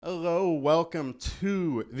welcome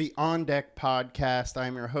to the On Deck podcast.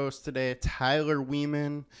 I'm your host today, Tyler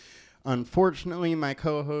Weeman. Unfortunately, my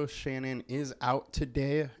co-host Shannon is out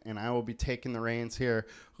today, and I will be taking the reins here.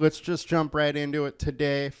 Let's just jump right into it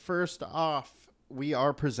today. First off, we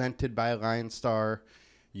are presented by LionStar.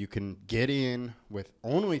 You can get in with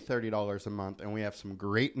only $30 a month, and we have some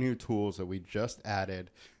great new tools that we just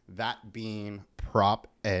added, that being Prop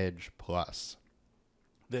Edge Plus.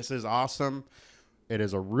 This is awesome. It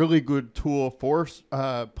is a really good tool for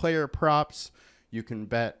player props. You can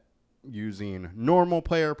bet using normal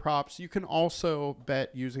player props. You can also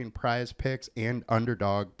bet using Prize Picks and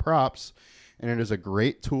underdog props. And it is a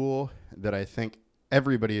great tool that I think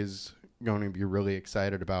everybody is going to be really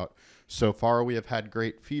excited about. So far, we have had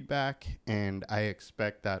great feedback, and I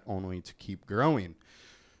expect that only to keep growing.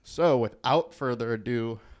 So without further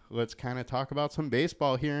ado, let's kind of talk about some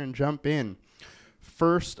baseball here and jump in.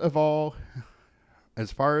 First of all, as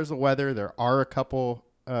far as the weather, there are a couple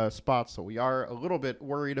spots that we are a little bit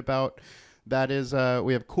worried about. That is,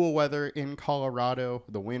 we have cool weather in Colorado.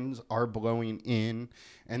 The winds are blowing in.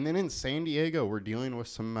 And then in San Diego, we're dealing with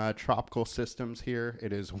some tropical systems here.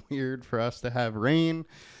 It is weird for us to have rain,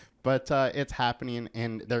 but it's happening.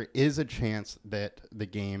 And there is a chance that the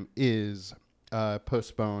game is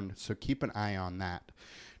postponed. So keep an eye on that.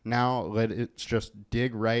 Now, let's just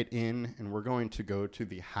dig right in, and we're going to go to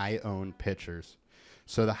the high-owned pitchers.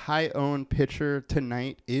 So the high-owned pitcher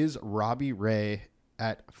tonight is Robbie Ray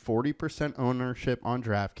at 40% ownership on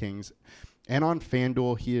DraftKings, and on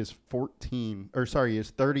FanDuel he is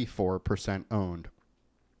 34% owned.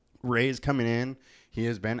 Ray's coming in. He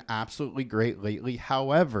has been absolutely great lately.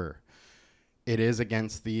 However, it is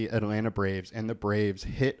against the Atlanta Braves, and the Braves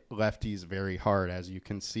hit lefties very hard. As you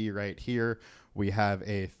can see right here, we have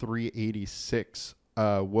a 386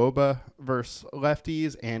 WOBA versus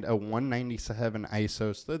lefties and a 197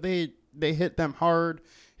 ISO. So they hit them hard,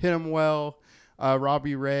 hit them well.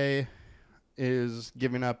 Robbie Ray is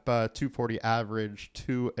giving up 240 average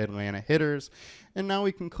to Atlanta hitters. And now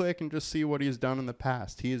we can click and just see what he's done in the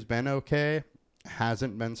past. He has been okay,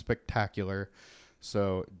 hasn't been spectacular.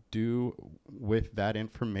 So do with that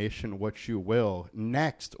information what you will.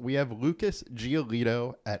 Next, we have Lucas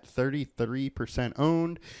Giolito at 33%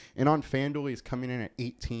 owned. And on FanDuel, he's coming in at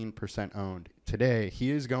 18% owned. Today,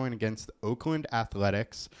 he is going against the Oakland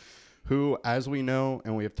Athletics, who, as we know,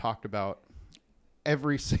 and we have talked about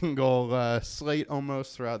every single slate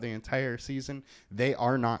almost throughout the entire season, they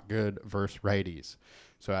are not good versus righties.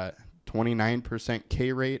 So at 29%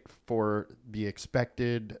 K rate for the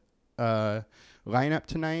expected lineup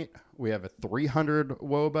tonight, we have a 300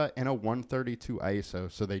 WOBA and a 132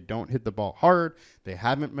 ISO, so they don't hit the ball hard. They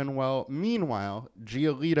haven't been well. Meanwhile,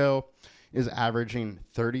 Giolito is averaging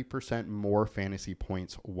 30% more fantasy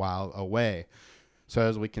points while away. So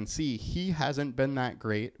as we can see, he hasn't been that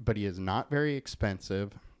great, but he is not very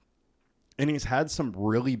expensive. And he's had some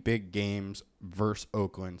really big games versus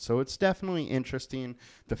Oakland. So it's definitely interesting.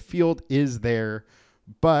 The field is there,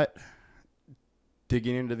 but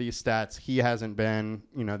digging into these stats, he hasn't been,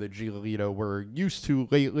 the Giolito we're used to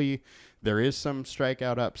lately. There is some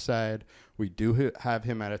strikeout upside. We do have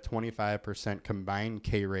him at a 25% combined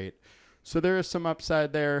K rate. So there is some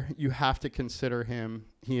upside there. You have to consider him.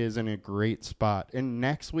 He is in a great spot. And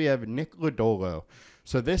next we have Nick Lodolo.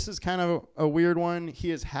 So this is kind of a weird one.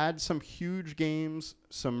 He has had some huge games,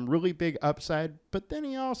 some really big upside, but then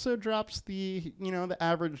he also drops the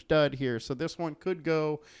average dud here. So this one could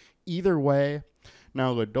go either way.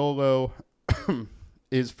 Now, Lodolo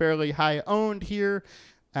is fairly high owned here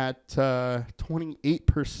at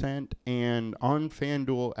 28% and on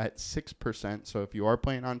FanDuel at 6%. So if you are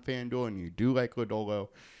playing on FanDuel and you do like Lodolo,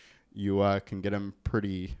 you can get him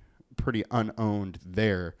pretty unowned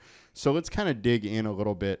there. So let's kind of dig in a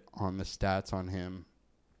little bit on the stats on him.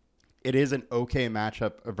 It is an okay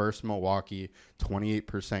matchup versus Milwaukee,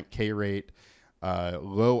 28% K rate,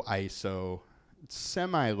 low ISO,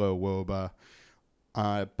 semi-low WOBA.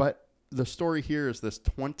 But the story here is this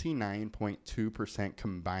 29.2%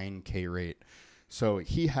 combined K rate. So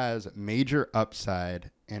he has major upside,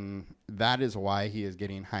 and that is why he is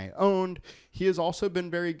getting high owned. He has also been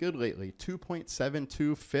very good lately,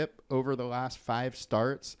 2.72 FIP over the last 5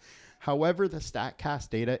 starts. However, the StatCast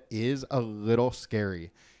data is a little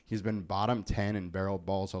scary. He's been bottom 10 in barreled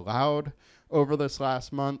balls allowed over this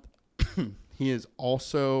last month. He is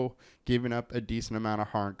also giving up a decent amount of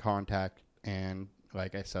hard contact and,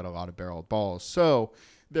 like I said, a lot of barreled balls. So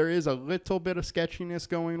there is a little bit of sketchiness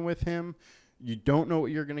going with him. You don't know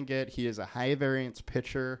what you're going to get. He is a high variance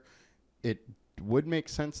pitcher. It would make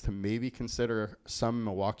sense to maybe consider some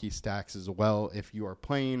Milwaukee stacks as well if you are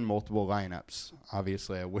playing multiple lineups.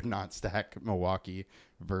 Obviously, I would not stack Milwaukee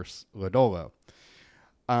versus Lodolo.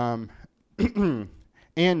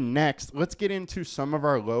 And next, let's get into some of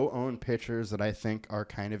our low-owned pitchers that I think are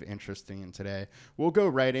kind of interesting today. We'll go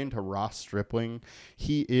right into Ross Stripling.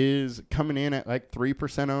 He is coming in at like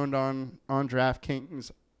 3% owned on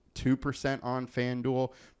DraftKings, 2% on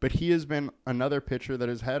FanDuel, but he has been another pitcher that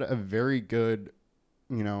has had a very good,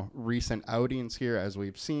 recent outings here, as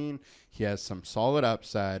we've seen. He has some solid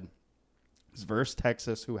upside. He's versus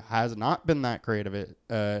Texas, who has not been that great of it.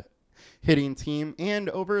 Hitting team, and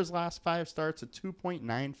over his last 5 starts, a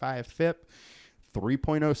 2.95 FIP,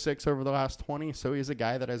 3.06 over the last 20. So he's a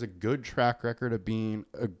guy that has a good track record of being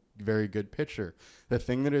a very good pitcher. The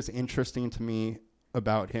thing that is interesting to me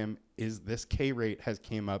about him is this K rate has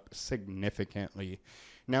came up significantly.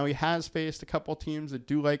 Now, he has faced a couple teams that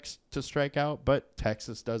do like to strike out, but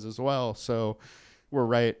Texas does as well. So we're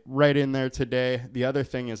right in there today. The other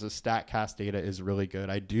thing is the StatCast data is really good.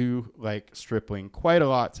 I do like Stripling quite a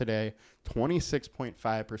lot today.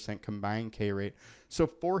 26.5% combined K rate. So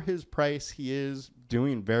for his price, he is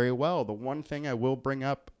doing very well. The one thing I will bring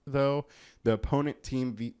up, though, the opponent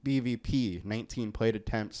team BVP, 19 plate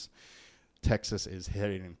attempts. Texas is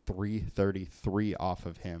hitting 333 off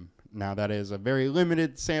of him. Now, that is a very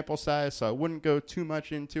limited sample size, so I wouldn't go too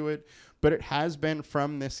much into it, but it has been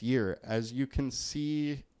from this year. As you can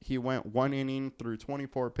see, he went 1 inning through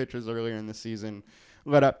 24 pitches earlier in the season,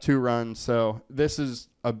 let up 2 runs. So this is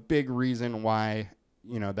a big reason why,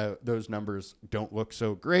 those numbers don't look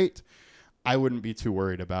so great. I wouldn't be too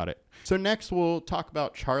worried about it. So next we'll talk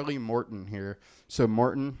about Charlie Morton here. So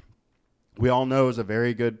Morton, we all know, is a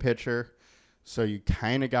very good pitcher. So you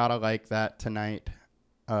kind of got to like that tonight.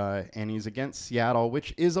 And he's against Seattle,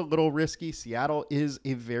 which is a little risky. Seattle is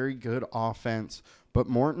a very good offense, but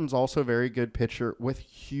Morton's also a very good pitcher with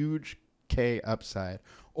huge K upside.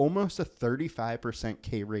 Almost a 35%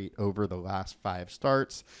 K rate over the last 5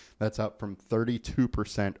 starts. That's up from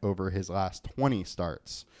 32% over his last 20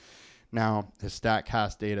 starts. Now, his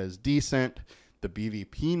StatCast data is decent. The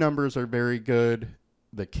BVP numbers are very good.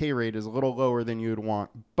 The K rate is a little lower than you'd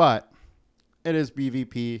want, but it is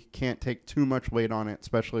BVP. Can't take too much weight on it,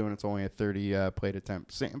 especially when it's only a 30 plate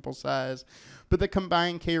attempt sample size. But the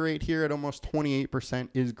combined K rate here at almost 28%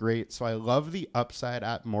 is great. So I love the upside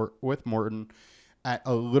with Morton at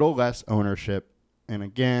a little less ownership. And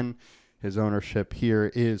again, his ownership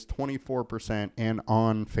here is 24%, and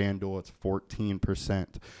on FanDuel it's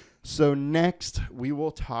 14%. So next, we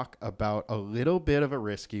will talk about a little bit of a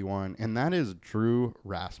risky one, and that is Drew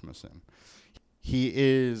Rasmussen. He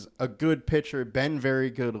is a good pitcher, been very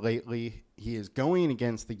good lately. He is going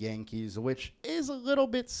against the Yankees, which is a little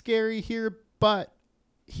bit scary here, but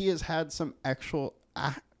he has had some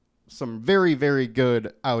very, very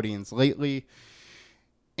good outings lately.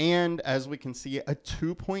 And as we can see, a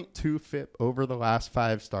 2.2 FIP over the last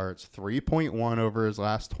 5 starts, 3.1 over his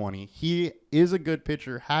last 20. He is a good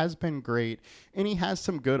pitcher, has been great, and he has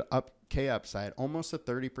some good K upside, almost a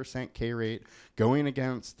 30% K rate going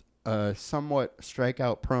against a somewhat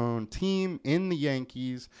strikeout-prone team in the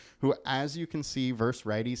Yankees, who, as you can see, versus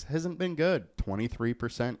righties, hasn't been good.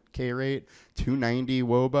 23% K rate, 290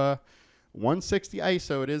 WOBA, 160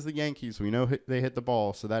 ISO. It is the Yankees. We know they hit the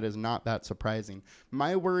ball, so that is not that surprising.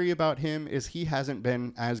 My worry about him is he hasn't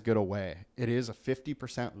been as good away. It is a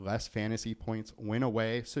 50% less fantasy points win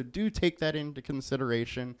away, so do take that into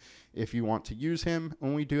consideration if you want to use him.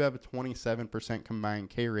 And we do have a 27% combined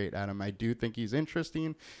K rate at him. I do think he's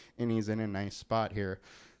interesting, and he's in a nice spot here.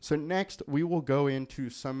 So next, we will go into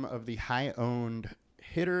some of the high-owned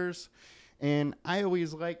hitters. And I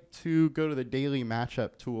always like to go to the daily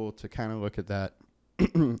matchup tool to kind of look at that.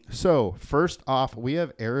 So first off, we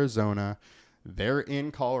have Arizona. They're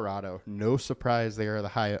in Colorado. No surprise, they are the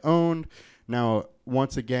high owned. Now,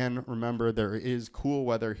 once again, remember there is cool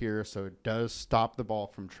weather here, so it does stop the ball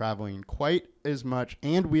from traveling quite as much.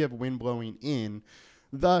 And we have wind blowing in.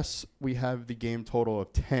 Thus, we have the game total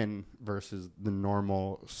of 10 versus the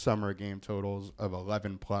normal summer game totals of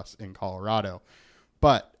 11 plus in Colorado.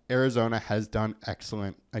 But Arizona has done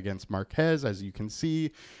excellent against Marquez, as you can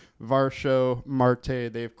see. Varsho,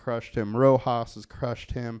 Marte, they've crushed him. Rojas has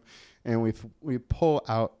crushed him. And we pull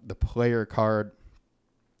out the player card.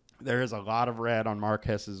 There is a lot of red on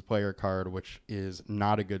Marquez's player card, which is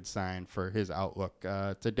not a good sign for his outlook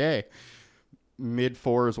today.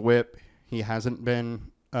 Mid-4s whip. He hasn't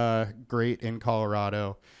been great in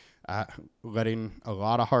Colorado, letting a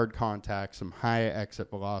lot of hard contact, some high exit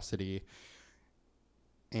velocity.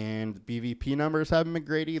 And BVP numbers haven't been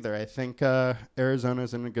great either. I think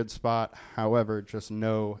Arizona's in a good spot. However, just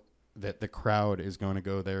know that the crowd is going to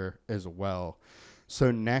go there as well. So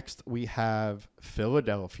next we have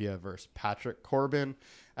Philadelphia versus Patrick Corbin.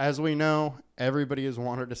 As we know, everybody has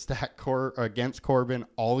wanted to stack against Corbin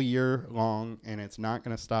all year long, and it's not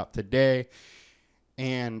going to stop today.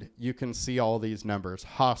 And you can see all these numbers.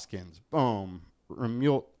 Hoskins, Bohm,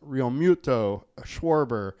 Realmuto,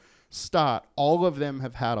 Schwarber, Stott, all of them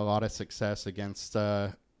have had a lot of success against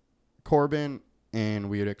Corbin, and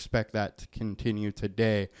we would expect that to continue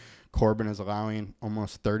today. Corbin is allowing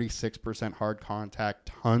almost 36% hard contact,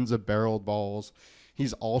 tons of barreled balls.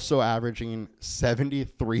 He's also averaging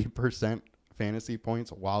 73% fantasy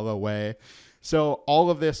points while away. So all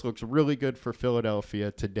of this looks really good for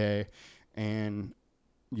Philadelphia today, and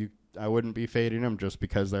I wouldn't be fading them just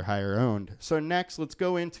because they're higher owned. So next, let's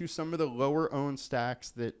go into some of the lower owned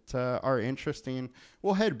stacks that are interesting.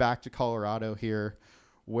 We'll head back to Colorado here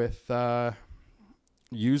with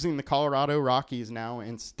using the Colorado Rockies now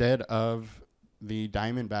instead of the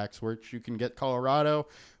Diamondbacks, which you can get Colorado,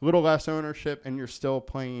 a little less ownership, and you're still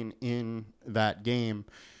playing in that game.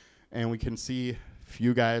 And we can see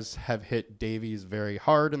few guys have hit Davies very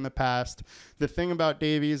hard in the past. The thing about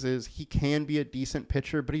Davies is he can be a decent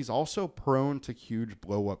pitcher, but he's also prone to huge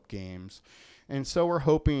blow-up games. And so we're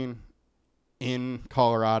hoping in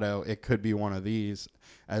Colorado it could be one of these,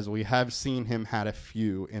 as we have seen him had a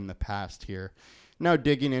few in the past here. Now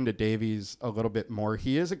digging into Davies a little bit more,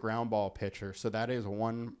 he is a ground ball pitcher, so that is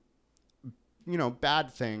one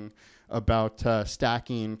bad thing about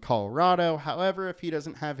stacking Colorado. However, if he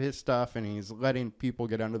doesn't have his stuff and he's letting people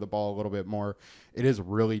get under the ball a little bit more, it is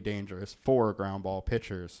really dangerous for ground ball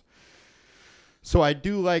pitchers. So I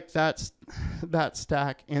do like that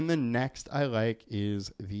stack. And the next I like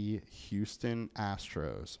is the Houston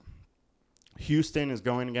Astros. Houston is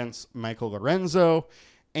going against Michael Lorenzo,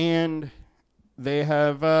 and they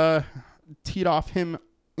have teed off him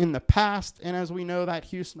in the past, and as we know, that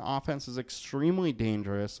Houston offense is extremely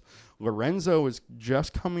dangerous. Lorenzo is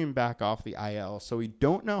just coming back off the IL, so we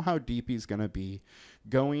don't know how deep he's going to be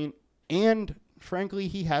going, and frankly,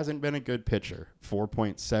 he hasn't been a good pitcher.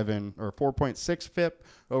 4.7 or 4.6 FIP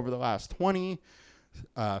over the last 20,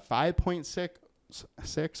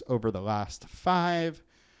 5.6 over the last 5,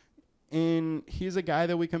 and he's a guy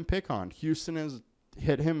that we can pick on. Houston has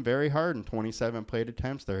hit him very hard in 27 plate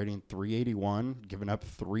attempts. They're hitting 381, giving up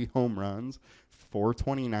 3 home runs,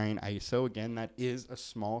 429 ISO. Again, that is a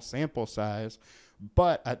small sample size,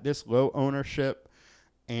 but at this low ownership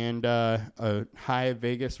and a high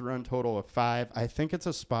Vegas run total of 5, I think it's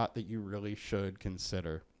a spot that you really should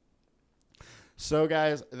consider. So,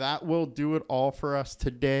 guys, that will do it all for us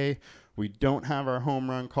today. We don't have our home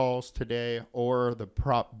run calls today or the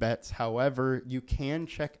prop bets. However, you can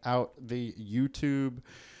check out the YouTube,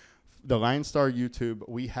 the Line Star YouTube.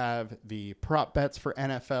 We have the prop bets for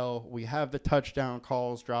NFL. We have the touchdown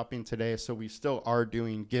calls dropping today. So we still are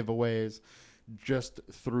doing giveaways just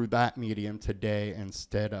through that medium today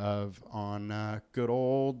instead of on good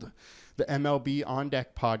old the MLB On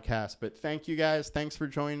Deck podcast. But thank you guys. Thanks for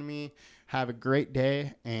joining me. Have a great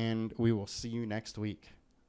day, and we will see you next week.